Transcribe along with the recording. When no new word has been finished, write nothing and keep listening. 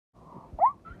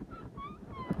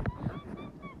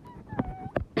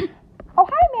Oh,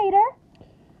 hi, Mater.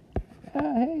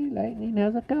 Hey, Lightning,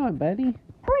 how's it going, buddy?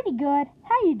 Pretty good.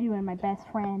 How you doing, my best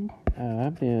friend?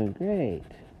 I'm doing great.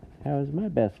 How's my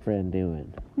best friend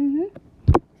doing? Mm-hmm.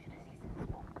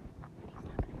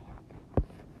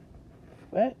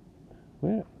 What?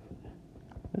 Well,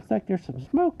 looks like there's some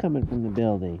smoke coming from the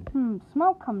building.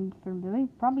 Smoke coming from the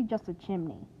probably just a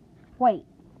chimney. Wait.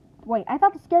 I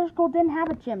thought the scare school didn't have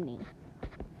a chimney.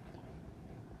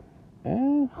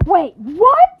 Wait,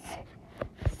 what?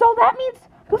 So that means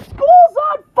the school's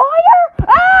on fire?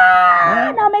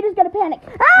 Ah! Now Mater's gonna panic.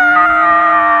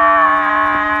 Ah!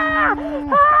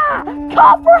 Ah!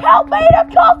 Call for help, Mater!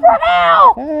 Call for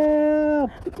help!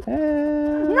 Help!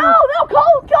 Help! No,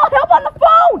 call help on the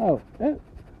phone! Oh,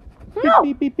 No!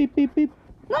 beep, beep, beep, beep, beep.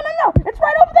 No, it's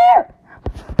right over there!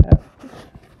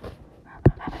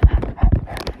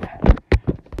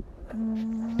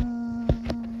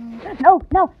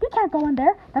 No, you can't go in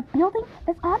there. The building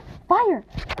is on fire.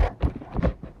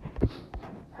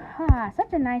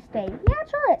 Such a nice day. Yeah, it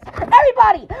sure is.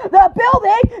 Everybody, the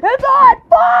building is on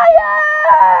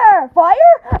fire!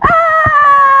 Fire?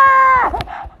 Ah!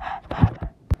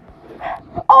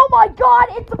 Oh my God,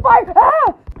 it's a fire!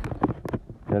 Ah!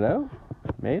 Hello?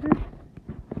 Mater?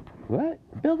 What?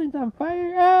 The building's on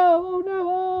fire? Oh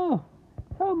no!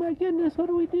 Oh my goodness, what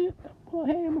do we do? Well,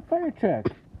 hey, I'm a fire truck.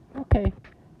 Okay,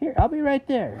 here, I'll be right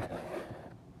there.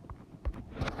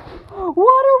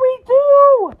 What do we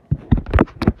do?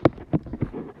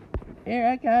 Here,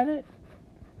 I got it.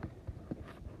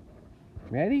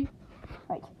 Ready?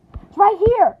 Right. It's right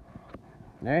here.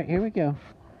 All right, here we go.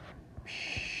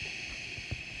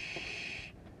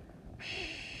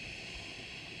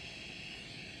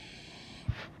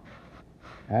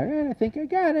 All right, I think I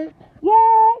got it. Yay!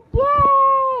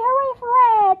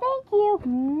 Hooray! Thank you.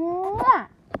 Mwah.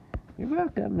 You're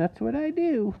welcome. That's what I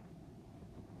do.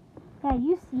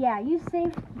 You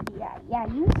saved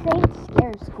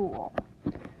Scare School.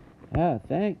 Oh,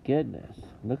 thank goodness.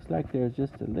 Looks like there's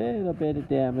just a little bit of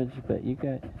damage, but you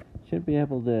should be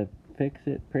able to fix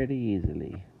it pretty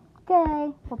easily.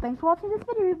 Okay. Well, thanks for watching this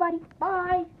video, everybody.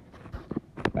 Bye.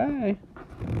 Bye.